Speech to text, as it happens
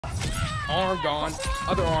Arm gone.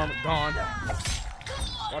 Other arm gone.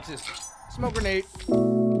 Watch this. Smoke grenade.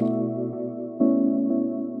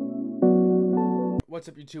 What's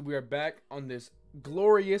up, YouTube? We are back on this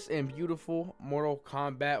glorious and beautiful Mortal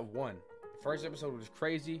Kombat 1. First episode was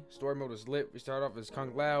crazy. Story mode was lit. We started off as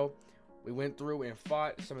Kung Lao. We went through and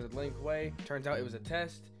fought some of the Lin Kuei. Turns out it was a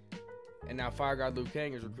test. And now Fire God Liu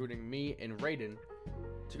Kang is recruiting me and Raiden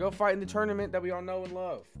to go fight in the tournament that we all know and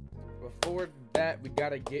love. Before that, we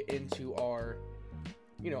gotta get into our,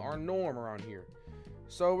 our norm around here.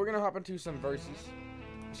 So we're gonna hop into some verses,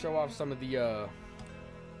 show off some of the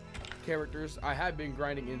characters. I have been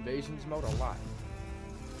grinding invasions mode a lot.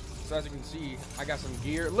 So as you can see, I got some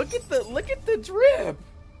gear. Look at the drip.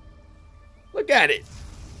 Look at it.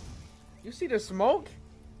 You see the smoke?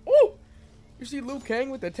 Oh, you see Liu Kang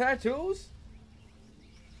with the tattoos?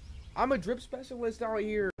 I'm a drip specialist out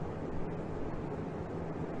here.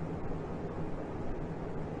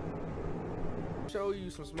 Show you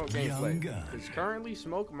some smoke gameplay, because currently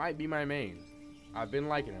smoke might be my main. I've been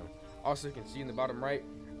liking him. Also, you can see in the bottom right,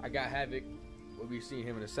 I got Havoc. We'll be seeing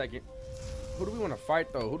him in a second. Who do we want to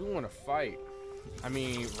fight though? Who do we want to fight? I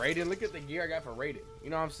mean, Raiden. Look at the gear I got for Raiden. You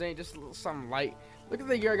know what I'm saying? Just a little something light. Look at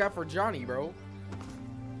the gear I got for Johnny, bro.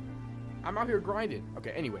 I'm out here grinding.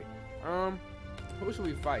 Okay, anyway. Who should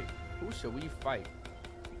we fight? Who should we fight?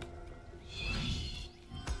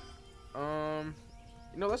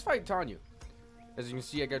 Let's fight Tanya. As you can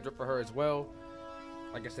see, I got drip for her as well.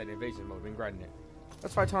 Like I said, invasion mode. Been grinding it.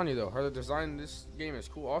 Let's fight Tanya though. Her design in this game is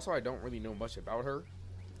cool. Also, I don't really know much about her.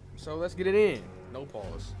 So let's get it in. No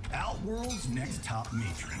pause. Outworld's next top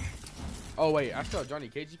matron. Oh wait, I still have Johnny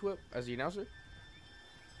Cage equipped as the announcer.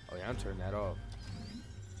 Oh yeah, I'm turning that off.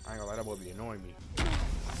 I ain't gonna lie, that boy be annoying me.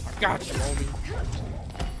 I got you, homie.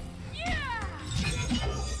 Yeah.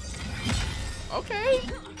 Okay.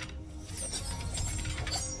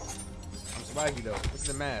 I'm spiky though. Look at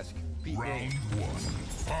the mask. Beat game.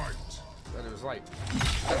 Fight. That it was light.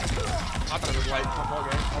 I thought it was light. Football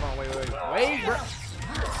game. Hold on, wait, bro.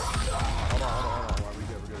 Hold on. We're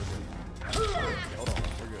good. Hold on,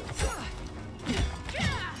 we're good.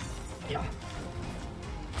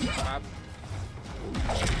 Stop.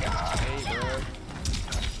 Hey, bro.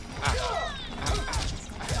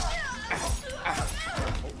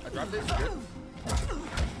 I dropped it. Good.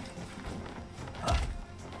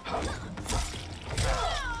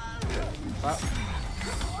 Pop.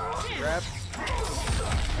 Grab.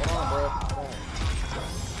 Hold on, bro. Hold on.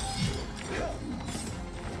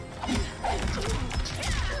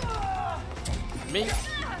 Me.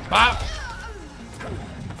 Pop.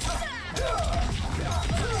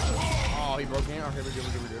 Oh, he broke in. Okay, we're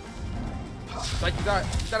good. Like you thought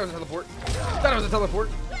it was a teleport.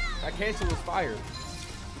 That cancel was fire. You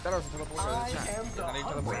thought it was a teleport. I am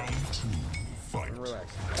teleport. Fight. Relax.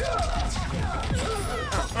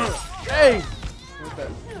 Hey! What's that?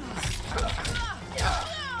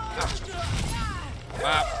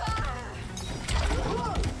 Wow.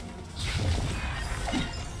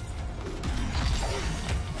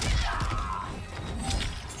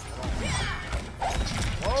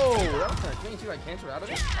 Whoa, that was kind of clean. See, like, canceled out of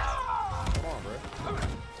it? Come on, bro.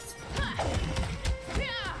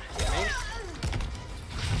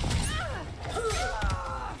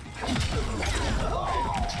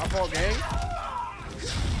 My fault, gang.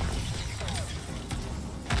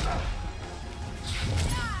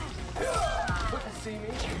 See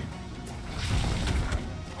me?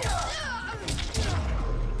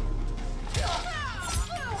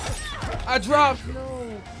 I dropped.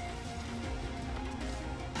 No.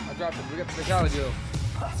 I dropped it. We got the fatality though.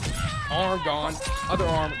 Arm gone. Other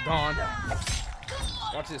arm gone.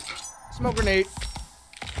 Watch this. Smoke grenade.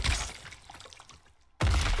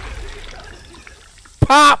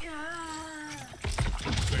 Pop.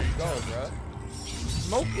 There you go, bro.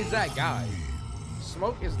 Smoke is that guy.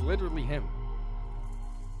 Smoke is literally him.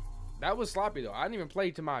 That was sloppy though. I didn't even play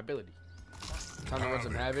to my ability. Time to run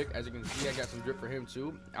some Havoc. As you can see, I got some drip for him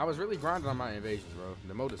too. I was really grinding on my invasions, bro.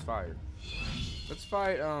 The mode is fire. Let's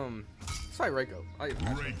fight Reiko.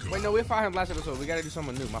 Wait, no, we fought him last episode. We gotta do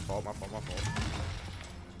someone new. My fault.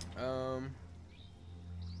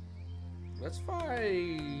 Let's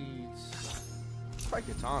fight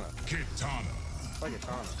Kitana.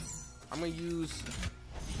 I'm gonna use.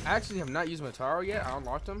 I actually have not used Motaro yet. I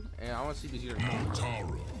unlocked him, and I want to see if he's using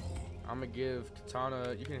Motaro. I'm gonna give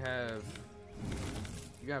Kitana. You can have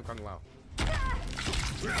Kung Lao.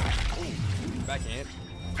 Ooh, backhand.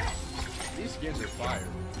 These skins are fire.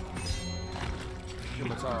 Give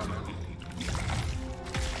Motaro, man.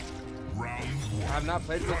 I have not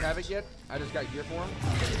played with Havoc yet. I just got gear for him.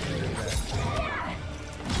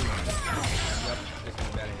 Yep, this is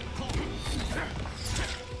bad.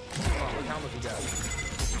 Oh, what combos you got?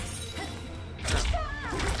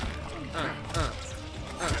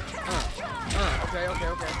 Okay, okay,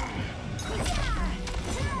 okay.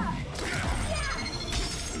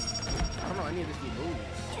 I don't know any of this new moves.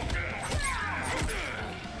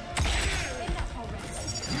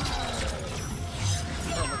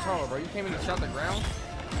 Bro, Mataro, bro, you came in to shot the ground?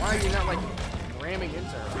 Why are you not, like, ramming into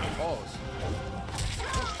her? Balls.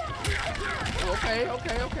 Ooh, okay,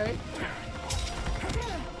 okay, okay.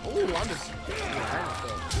 Ooh, I'm just...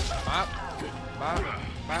 Bop, bop,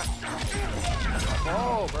 bop.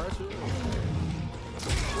 Oh, bro, that's good.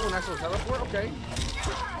 Ooh, nice little teleport, okay.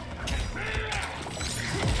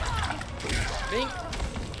 Think.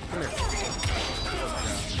 Come here.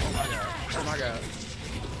 Oh my god. Oh my god.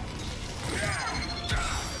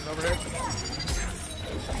 Over there.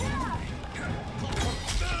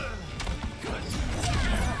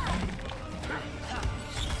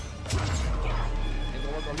 Ain't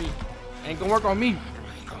gonna work on me. Ain't gonna work on me.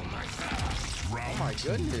 Oh my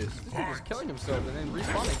goodness. This dude is killing himself and then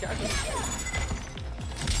respawning, catching him.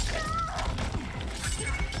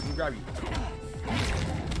 Let me grab you.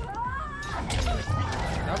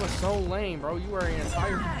 That was so lame, bro. You were an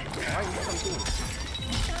entire... Why you come to it?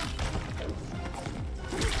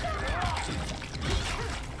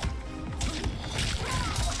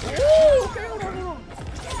 Ooh, okay, hold on, hold on.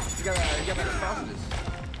 You gotta cross this.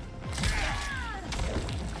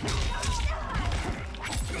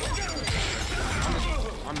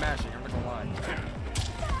 I'm mashing, I'm not gonna lie.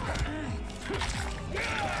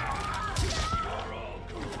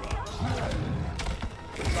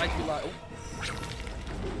 It's like you like.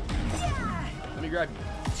 Let me grab you.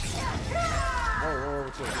 Whoa,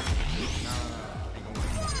 what's up? No.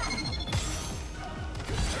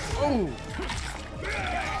 Oh!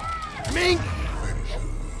 Mink!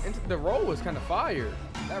 The roll was kind of fire.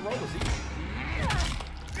 That roll was easy.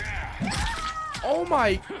 Oh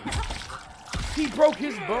my! He broke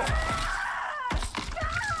his bone.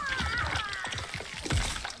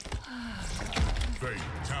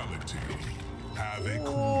 Fatality. Havoc.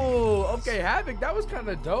 Oh, okay, Havoc. That was kind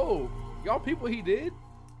of dope. Y'all people, he did.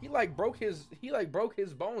 He like broke his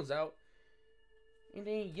bones out, and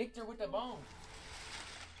then he yicked her with the bone.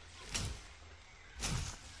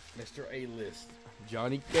 Mr. A-List,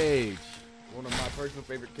 Johnny Cage, one of my personal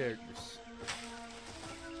favorite characters.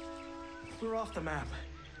 We're off the map.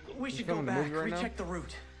 We should go back, recheck the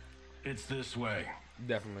route. It's this way.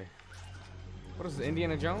 Definitely. What is this,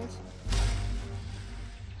 Indiana Jones?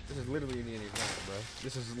 This is literally Indiana Jones, bro.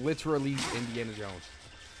 This is literally Indiana Jones.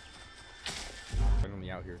 Right on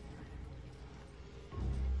the out here.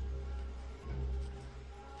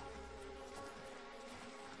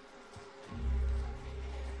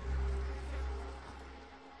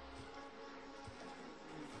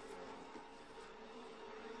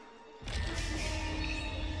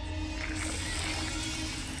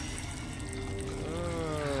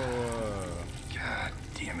 God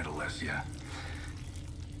damn it, Alessia.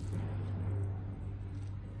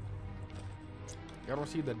 Y'all don't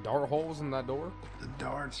see the dart holes in that door? The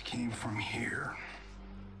darts came from here.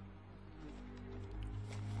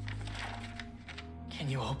 Can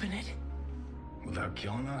you open it? Without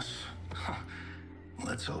killing us?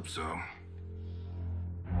 Let's hope so.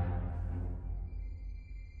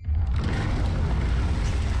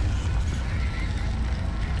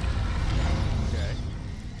 Okay.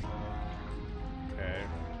 Okay.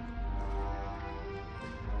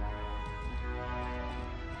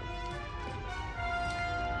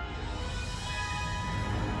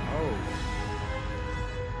 Oh.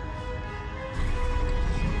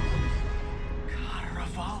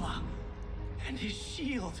 Ravala and his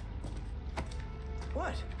shield.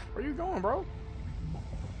 What? Where you going, bro?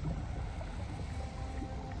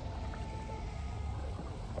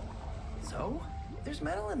 So? There's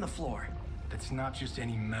metal in the floor. That's not just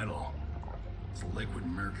any metal. It's liquid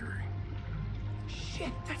mercury.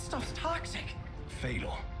 Shit, that stuff's toxic.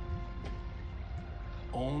 Fatal.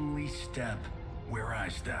 Only step where I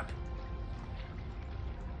step.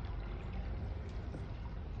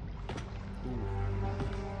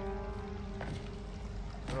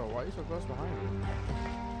 Bro, why are you so close behind him?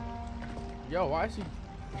 Yo, why is he...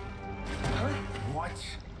 Huh? What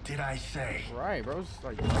did I say? Right, bro. It's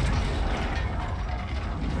like...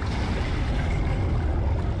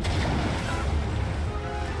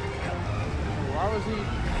 Why was he...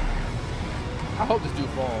 I hope this dude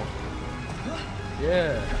fall.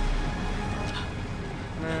 Yeah.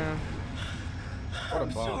 Man. What a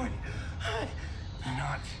bum. Sorry.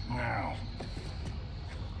 Not now.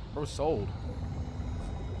 Bro sold.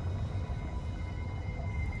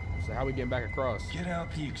 So how we getting back across? Get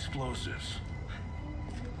out the explosives.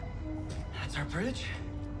 That's our bridge?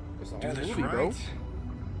 It's a Do whole this movie, right. bro.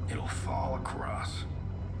 It'll fall across.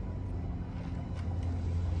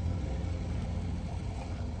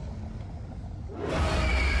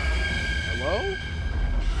 Hello?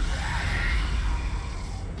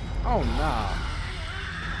 Oh, nah.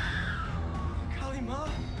 Kalima?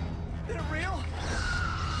 Is it real?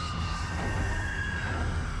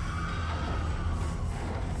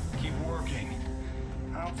 Keep working.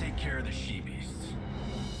 I'll take care of the she-beasts.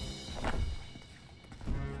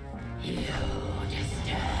 You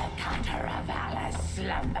disturb Contaravalla's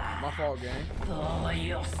slumber. My fault, gang. For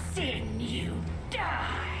your sin, you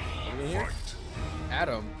die. You in here?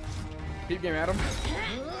 Adam. Keep game, Adam.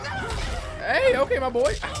 Hey, okay, my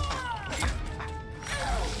boy.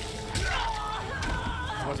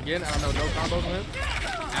 Once again, I don't know no combos with him.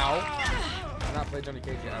 Ow. I've not played Johnny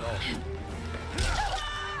Cage yet at all.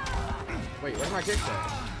 Wait, where's my kick at?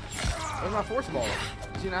 Where's my force ball?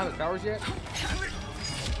 You see not have his powers yet?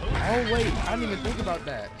 Oh wait, I didn't even think about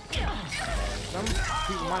that. Some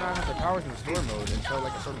people might not have their powers in the story mode until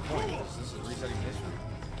like a certain point, because this is resetting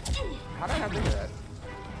history. How did I not think of that?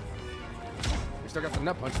 We still got the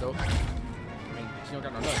nut punch though. I mean, she don't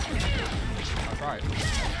got no nuts. I'll try it.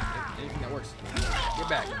 Anything that works. Get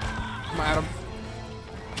back. Come on, Adam.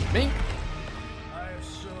 Bing. I have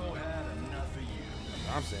so had enough of you. That's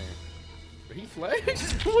what I'm saying. But he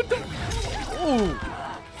flexed? What the? Ooh.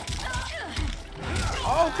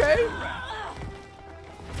 Okay.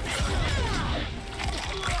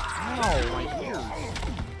 Ow, my ears.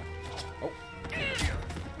 Oh.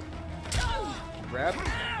 Grab.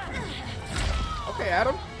 Okay,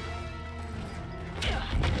 Adam.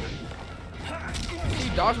 He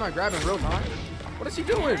dodged my grab in real time. What is he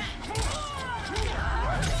doing?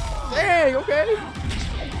 Dang, okay.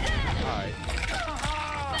 Alright.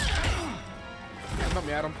 Help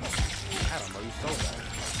me, Adam. Adam, are you so bad?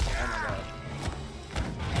 Oh my god.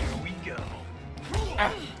 Here we go.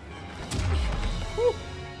 Ah. Whew.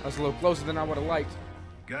 That's a little closer than I would have liked.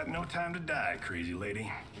 Got no time to die, crazy lady.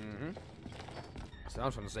 That's what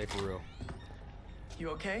I'm trying to say for real.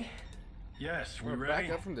 You okay? Yes, we We're ready?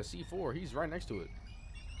 back up from the C4. He's right next to it.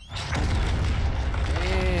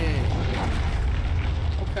 Dang.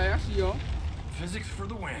 Okay, I see y'all. Physics for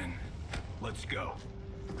the win. Let's go.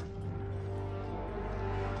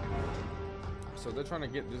 So they're trying to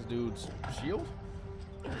get this dude's shield?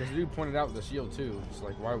 Because the dude pointed out the shield too. It's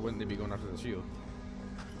like, why wouldn't they be going after the shield?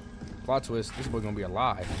 Plot twist, this boy gonna be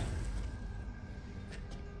alive.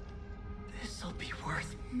 This'll be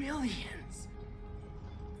worth millions.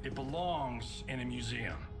 It belongs in a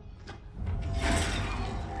museum.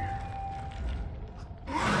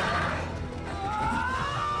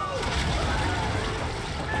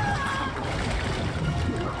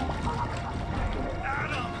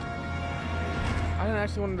 I didn't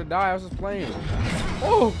actually want him to die, I was just playing.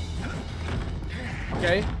 Oh!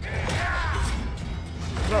 Okay.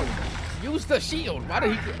 Bro, use the shield. Why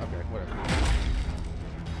did he... Okay, whatever.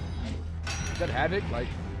 Is that Havoc? Like,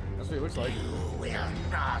 that's what it looks like. Will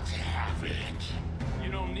not have it.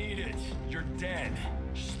 You don't need it. You're dead.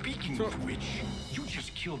 Speaking of which, you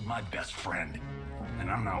just killed my best friend. And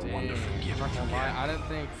I'm not one to forgive I'm not gonna you. lie, I didn't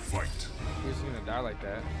think Fight. he was gonna die like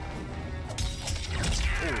that.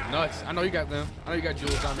 Ooh, nuts. I know you got them. I know you got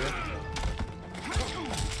jewels down there.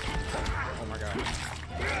 Oh my god.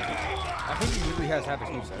 I think he usually has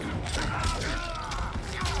Havoc's moveset.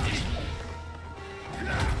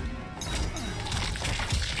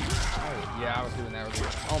 Oh, yeah, I was doing that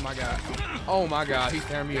earlier. Oh my god. Oh my god, he's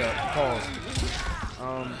tearing me up. Pause.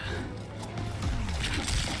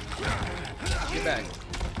 Get back.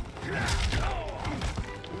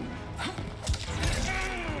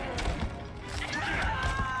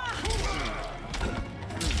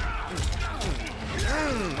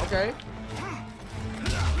 Okay.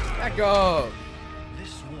 Back up.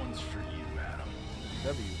 This one's for you, Adam.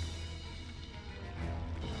 W.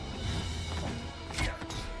 Oh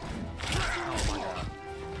my god.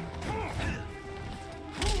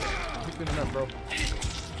 Keep doing enough, bro.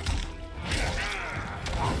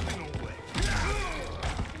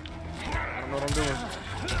 I don't know what I'm doing.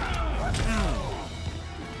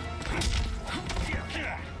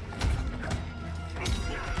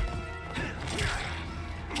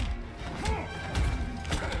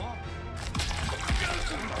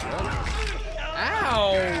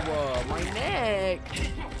 Ow! My neck!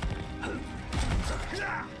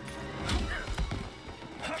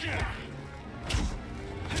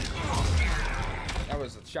 That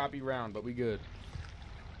was a choppy round, but we good.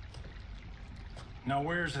 Now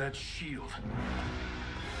where's that shield?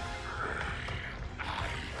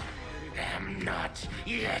 I'm not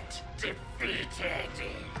yet defeated.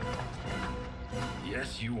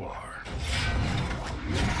 Yes, you are.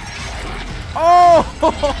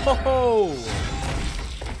 Oh!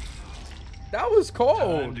 That was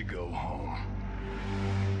cold. Time to go home.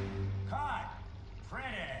 Cut! Freddy!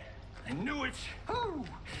 I knew it. Whew.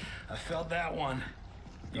 I felt that one.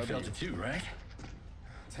 You felt it too, right?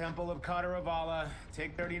 Temple of Kataravala,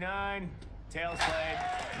 take 39, tail slate.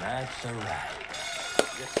 That's a wrap.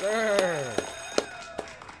 Yes, sir.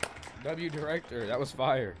 W director, that was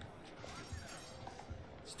fire.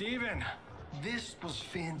 Steven, this was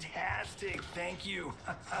fantastic. Thank you.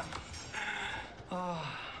 Oh,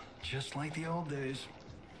 just like the old days.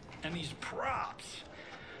 And these props.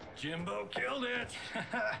 Jimbo killed it.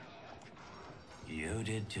 You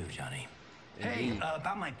did too, Johnny. Hey,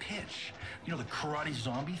 about my pitch. You know, the karate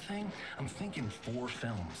zombie thing? I'm thinking 4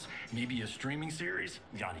 films. Maybe a streaming series?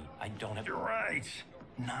 Johnny, I don't have... You're right.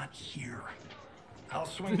 Not here. I'll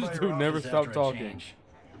swing This by your dude never office stopped after I talking. change.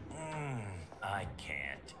 I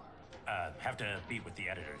can't. Have to meet with the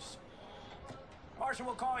editors. Marshall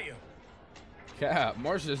will call you. Yeah,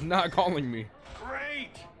 Marsha's not calling me.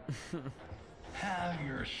 Great! Have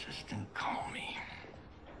your assistant call me.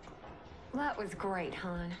 That was great,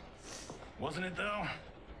 hon. Wasn't it, though?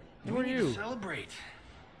 Who We are need you? to celebrate.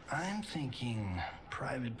 I'm thinking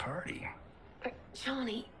private party.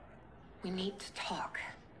 Johnny, we need to talk.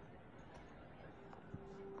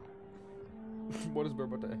 What is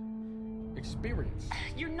about that experience?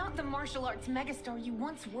 You're not the martial arts megastar you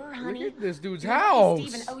once were, honey. Look at this dude's You're lucky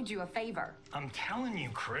house. Steven owed you a favor. I'm telling you,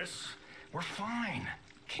 Chris. We're fine.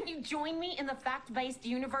 Can you join me in the fact-based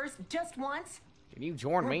universe just once? Can you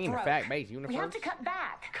join me in the broke. fact-based universe? We have to cut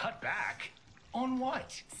back. Cut back? On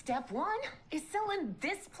what? Step 1 is selling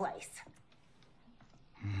this place.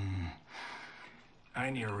 I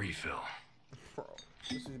need a refill. Bro,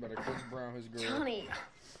 this is about to Chris Brown, his girl. Johnny,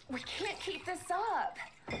 we can't keep this up.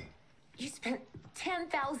 You spent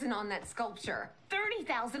 $10,000 on that sculpture,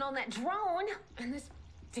 $30,000 on that drone, and this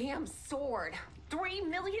damn sword. $3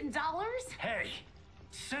 million? Hey,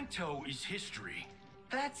 Sento is history.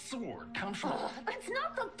 That sword comes from... That's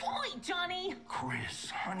not the point, Johnny. Chris,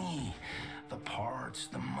 honey, the parts,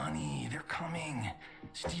 the money, they're coming.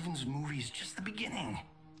 Steven's movie's just the beginning.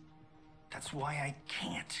 That's why I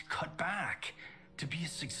can't cut back. To be a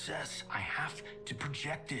success, I have to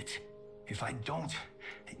project it. If I don't,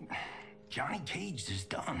 Johnny Cage is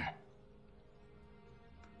done.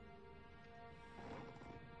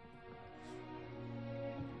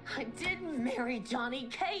 I didn't marry Johnny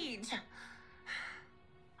Cage.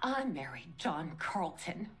 I married John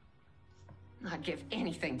Carlton. I'd give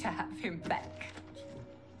anything to have him back.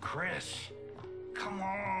 Chris, come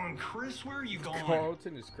on, Chris, where are you going?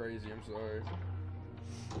 Carlton is crazy, I'm sorry.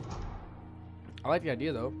 I like the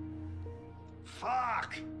idea, though.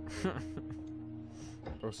 Fuck!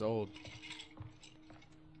 Bro, sold.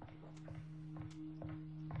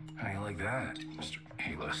 How you like that, Mr.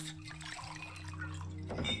 A-list?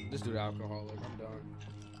 This dude alcoholic, I'm done.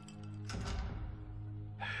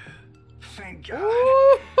 Thank God.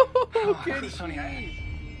 Ooh, Chris,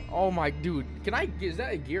 honey, oh my dude, can I is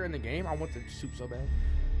that a gear in the game? I want the soup so bad.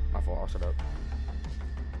 My fault, I'll shut up.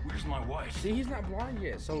 Where's my wife? See, he's not blind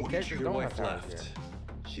yet, so characters Your don't wife have powers left. yet.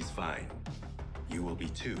 She's fine. You will be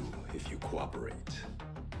too if you cooperate.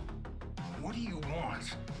 What do you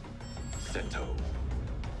want? Sento.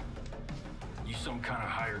 You some kind of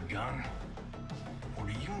hired gun? Or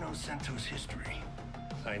do you know Sento's history?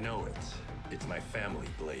 I know it. It's my family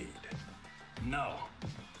blade. No.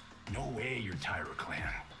 No way you're Tyra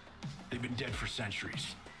clan. They've been dead for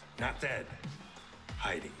centuries. Not dead.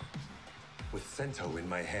 Hiding. With Sento in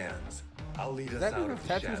my hands, I'll lead us That out dude of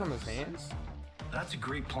have the tattoos on his shadows. hands? That's a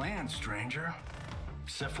great plan, stranger.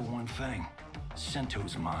 Except for one thing.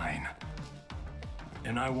 Sento's mine.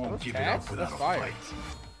 And I won't Those give tats? it up without That's a fire. fight.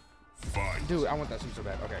 Fight. Dude, I want that soup so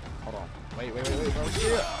bad. Okay, hold on. Wait, bro.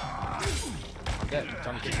 Shit. I'm dead.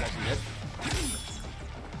 Johnny Cage is actually dead.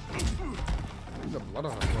 There's the blood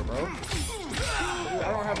on the floor, bro. Dude, I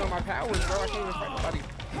don't have none of my powers, bro. I can't even fight nobody.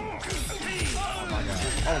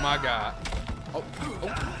 Oh my god. Oh,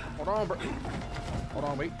 hold on, bro. Hold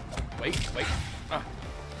on, wait. Ah.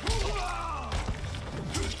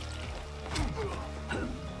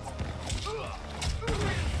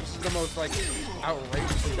 This is the most, like,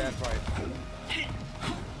 outrageously bad fight.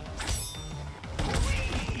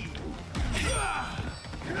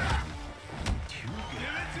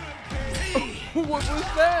 What was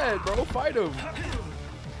that, bro? Fight him.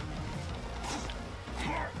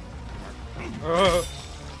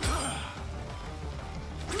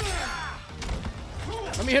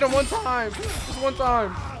 Let me hit him one time. Just one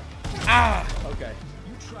time. Ah! Okay.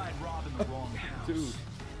 You tried robbing the wrong house. Dude.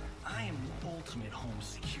 I am the ultimate home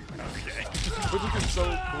security. Okay. Which is so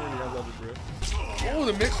corny. I love it, bro. Oh,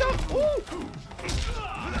 the mix up. Ooh.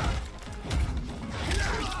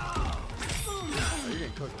 Oh, you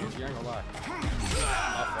getting cooked, dude. You ain't gonna lie.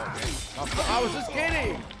 My fault, man. My fault. I was just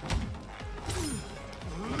kidding.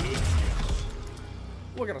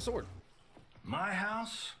 Oh, I got a sword. My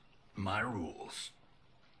house, my rules.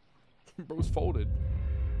 Bro's folded.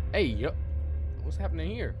 Hey, yup. What's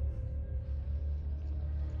happening here?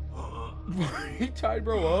 He tied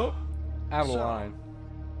bro up. Out of line.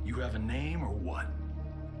 You have a name or what?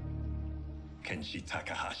 Kenshi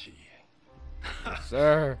Takahashi.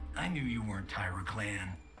 Sir. I knew you weren't Tyra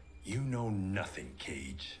Clan. You know nothing,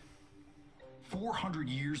 Cage. 400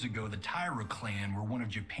 years ago, the Tyra clan were one of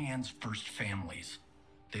Japan's first families.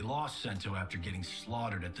 They lost Sento after getting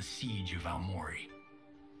slaughtered at the siege of Aomori.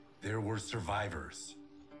 There were survivors.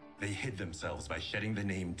 They hid themselves by shedding the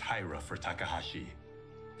name Tyra for Takahashi.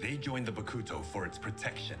 They joined the Bakuto for its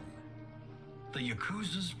protection. The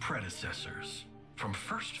Yakuza's predecessors. From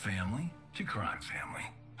first family to crime family.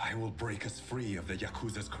 I will break us free of the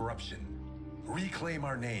Yakuza's corruption. Reclaim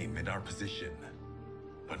our name and our position.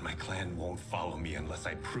 But my clan won't follow me unless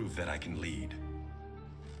I prove that I can lead.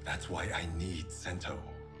 That's why I need Sento.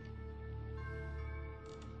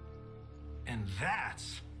 And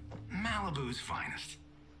that's Malibu's finest.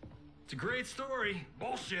 It's a great story.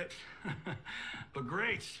 Bullshit. But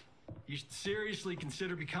great. You should seriously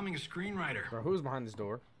consider becoming a screenwriter. Bro, who's behind this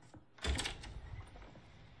door?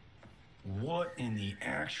 What in the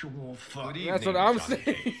actual fuck? That's what I'm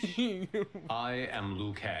saying. I am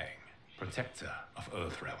Liu Kang, protector of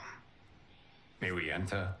Earthrealm. May we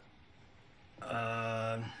enter?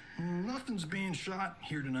 Nothing's being shot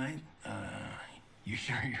here tonight. You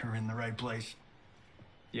sure you're in the right place?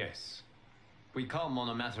 Yes. We come on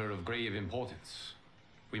a matter of grave importance.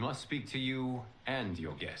 We must speak to you and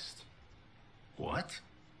your guest. What?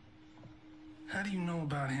 How do you know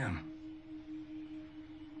about him?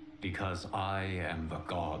 Because I am the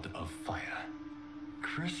god of fire.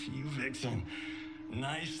 Chris, you vixen.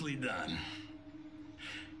 Nicely done.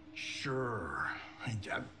 Sure.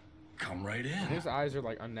 Come right in. His eyes are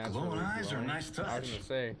like unnatural. Glowing eyes are a nice touch. I was gonna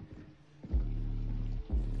say.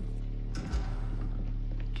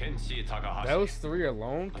 Kenshi Takahashi. Those three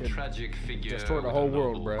alone a could tragic figure distort the with whole a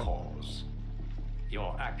world, noble bro. Cause.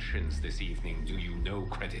 Your actions this evening do you no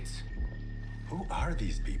credit. Who are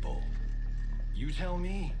these people? You tell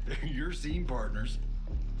me. They're your scene partners.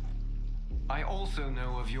 I also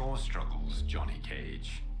know of your struggles, Johnny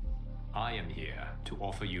Cage. I am here to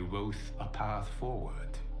offer you both a path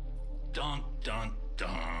forward. Dun, dun,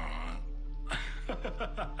 dun.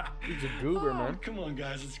 He's a goober, man. Come on,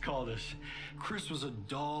 guys, let's call this. Chris was a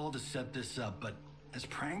doll to set this up, but as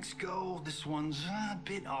pranks go, this one's a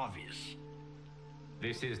bit obvious.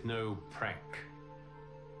 This is no prank.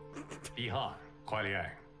 Ihan, Kuai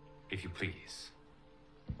Liang, if you please.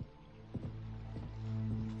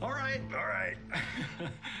 All right.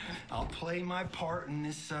 I'll play my part in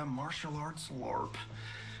this martial arts LARP.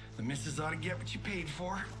 The missus ought to get what you paid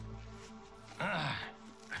for.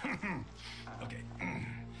 Okay.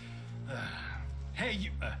 Hey,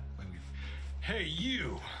 you. Hey,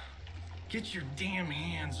 you. Get your damn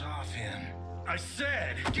hands off him. I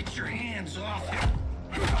said, get your hands off him.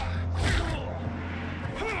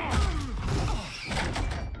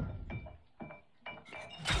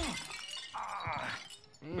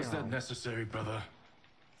 Was that necessary, brother?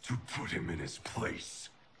 To put him in his place.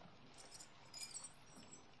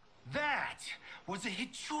 That was a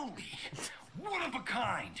Hichuli. One of a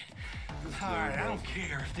kind. All right, I don't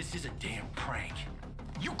care if this is a damn prank.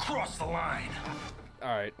 You crossed the line.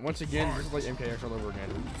 Alright, once again, this is like MKX all over again.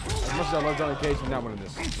 As much as I love Johnny Cage, he's not winning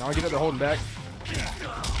this. Now I get that they're holding back,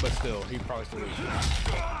 but still, he probably still loses.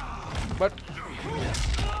 But,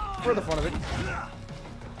 for the fun of it.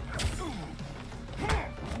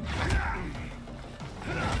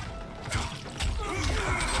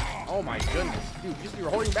 Oh my goodness. Dude, you were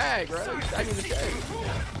holding back, right? You're stacking the chest.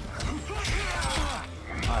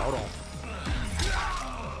 Alright, hold on.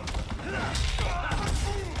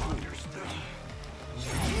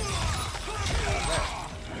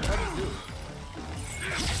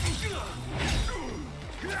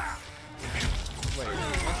 Wait, can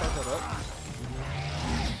I start that up?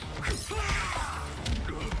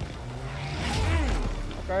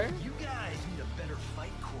 Okay. You guys need a better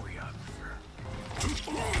fight choreographer.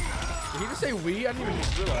 Did he just say we? I didn't even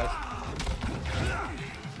just realize.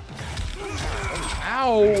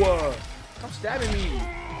 Ow! Stop stabbing me.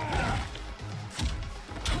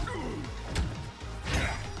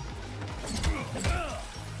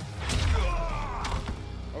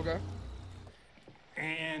 Okay.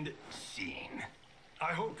 And scene.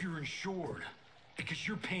 I hope you're insured, because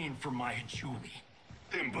you're paying for my Julie.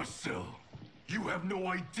 Imbecile! You have no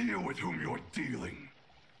idea with whom you're dealing.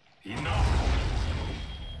 Enough!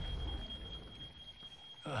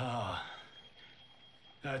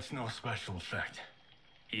 That's no special effect.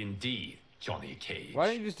 Indeed, Johnny Cage. Why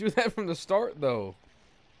didn't you just do that from the start, though?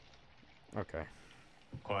 Okay.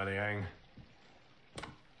 Kuai Liang.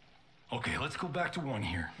 Okay, let's go back to one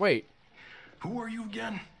here. Wait. Who are you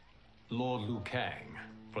again? Lord Liu Kang,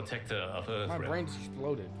 protector of My Earthrealm, brain just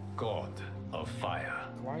exploded. god of fire.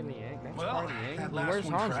 Kuai Liang? That's Well, Kuai Liang? that Where's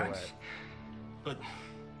last one Hanzo tracks. at? But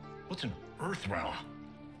what's an Earthrealm?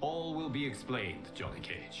 All will be explained, Johnny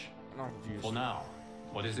Cage. I'm confused. For now,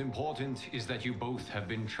 what is important is that you both have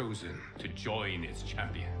been chosen to join its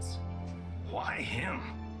champions. Why him?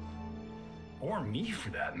 Or me, for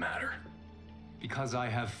that matter. Because I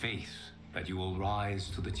have faith that you will rise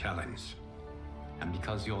to the challenge. And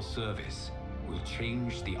because your service will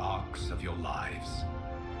change the arcs of your lives.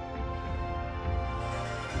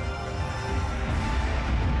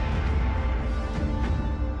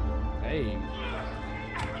 Hey.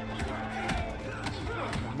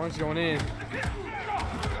 Munch going in.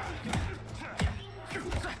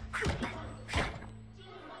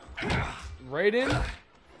 Raiden?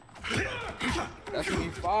 That's gonna be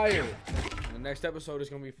fire. The next episode is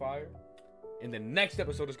gonna be fire. And the next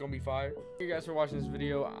episode is gonna be fire. Thank you guys for watching this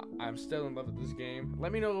video. I'm still in love with this game.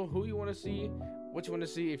 Let me know who you want to see, what you want to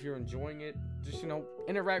see, if you're enjoying it. Just, you know,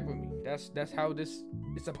 interact with me. That's how this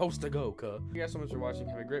is supposed to go, cuh. Thank you guys so much for watching.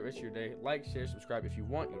 Have a great rest of your day. Like, share, subscribe if you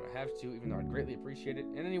want. You don't have to, even though I'd greatly appreciate it.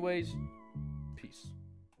 And anyways, peace.